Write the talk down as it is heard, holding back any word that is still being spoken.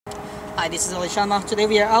Hi, this is AliShanMao. Today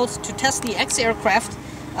we are out to test the XAircraft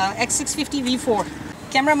X650 V4.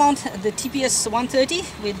 Camera mount the TPS 130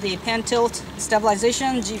 with the pan tilt,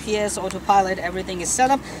 stabilization, GPS, autopilot, everything is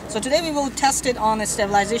set up. So today we will test it on a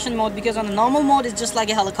stabilization mode, because on a normal mode it's just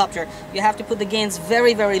like a helicopter. You have to put the gains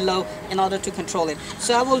very low in order to control it.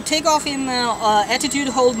 So I will take off in attitude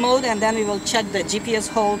hold mode, and then we will check the GPS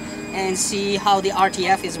hold and see how the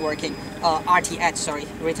RTF is working. RTH, sorry,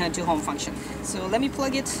 return to home function. So let me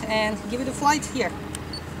plug it and give it a flight here.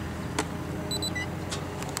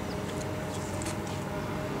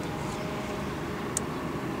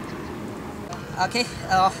 Okay,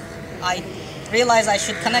 I realize I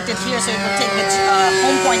should connect it here so it will take the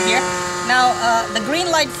home point here. Now the green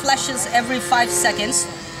light flashes every 5 seconds.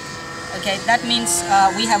 Okay, that means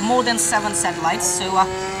we have more than 7 satellites, so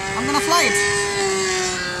I'm gonna fly it.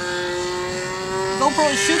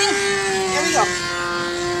 GoPro is shooting. Here we go.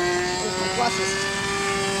 Here's my glasses.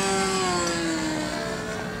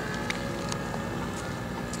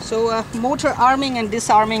 So motor arming and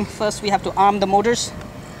disarming. First we have to arm the motors.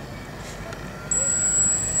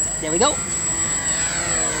 There we go.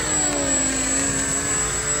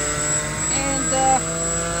 And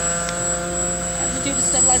attitude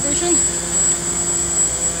stabilization.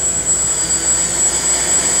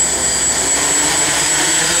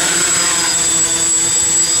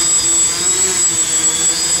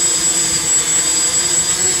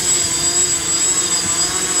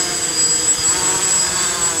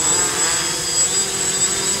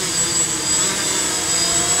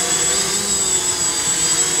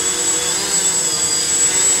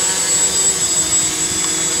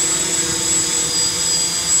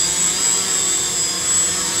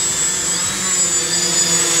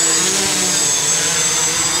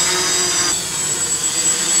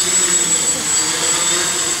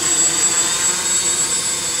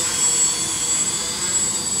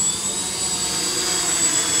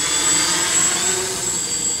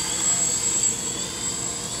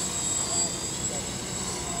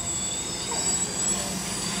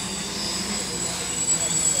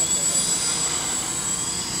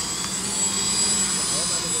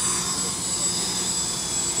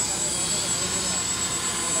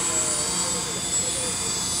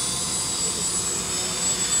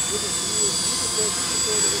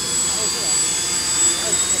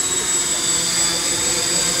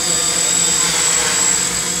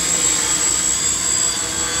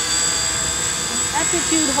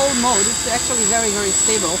 Attitude hold mode, it's actually very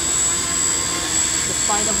stable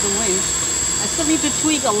despite of the wind. I still need to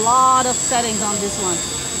tweak a lot of settings on this one.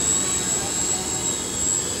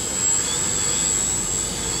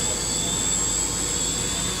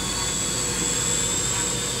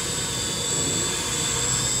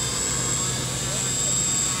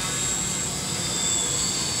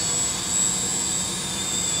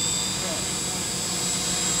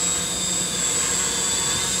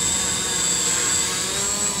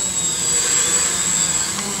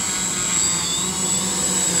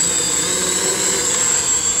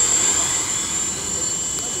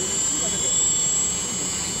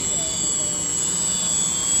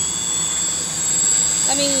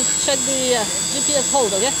 Let me check the GPS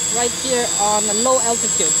hold, okay? Right here on low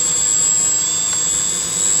altitude.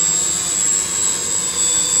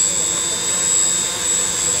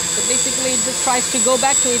 So basically it just tries to go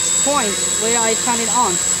back to its point where I turn it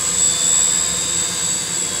on.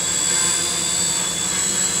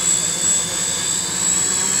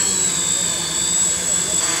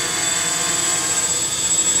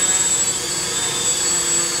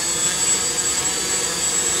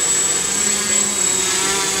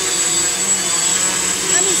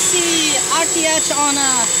 See RTH on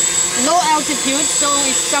a low altitude, so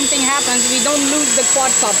if something happens we don't lose the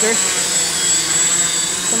quadcopter.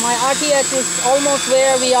 So my RTH is almost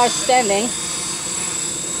where we are standing,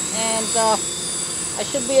 and I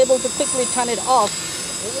should be able to quickly turn it off.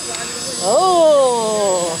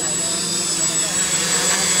 Oh,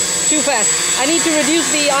 too fast. I need to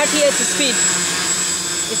reduce the RTH speed.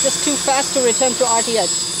 It's just too fast to return to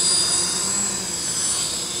RTH.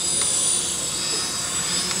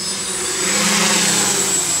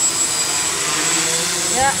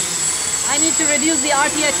 Yeah, I need to reduce the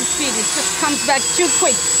RTH speed. It just comes back too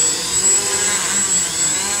quick.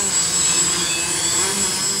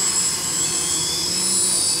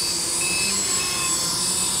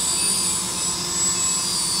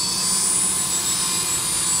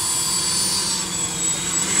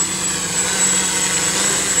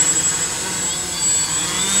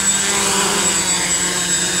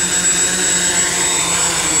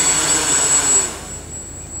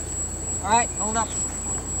 Alright, hold up.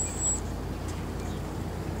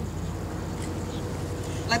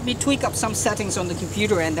 let me tweak up some settings on the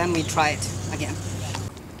computer and then we try it again.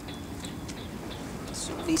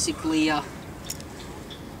 So basically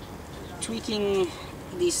tweaking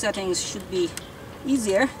these settings should be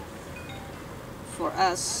easier for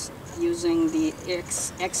us using the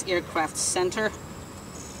XAircraft center.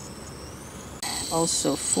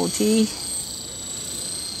 Also 40.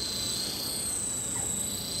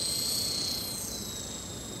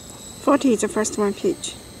 40 is the first one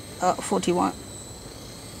pitch. 41.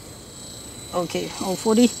 Okay,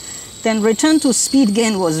 40. Then return to speed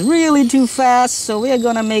gain was really too fast, so we are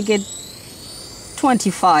gonna make it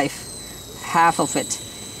 25, half of it.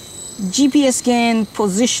 GPS gain,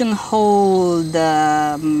 position hold,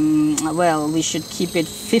 well, we should keep it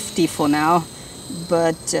 50 for now,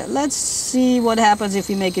 but let's see what happens if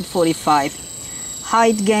we make it 45.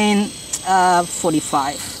 Height gain,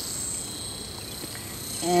 45.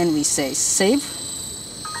 And we say save.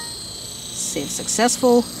 Save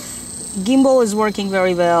successful. Gimbal is working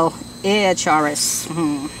very well. AHRS.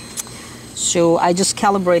 So I just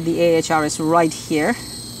calibrate the AHRS right here.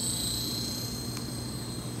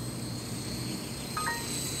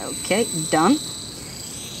 Okay, done.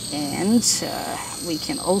 And we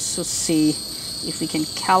can also see if we can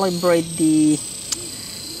calibrate the...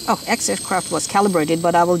 Oh, XAircraft was calibrated,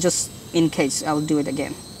 but I will just, in case, I'll do it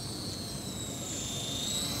again.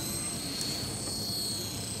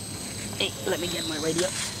 Hey, let me get my radio.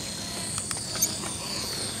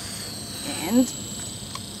 And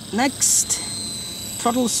next,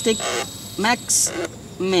 throttle stick max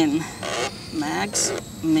min. Max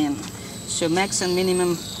min. So max and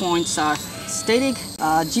minimum points are static.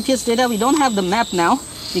 GPS data, we don't have the map now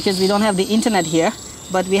because we don't have the internet here,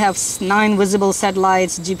 but we have 9 visible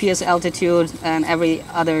satellites, GPS altitude, and every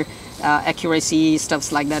other accuracy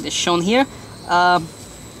stuffs like that is shown here.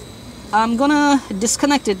 I'm gonna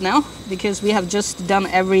disconnect it now because we have just done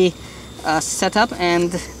every setup,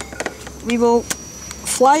 and we will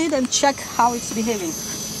fly it and check how it's behaving.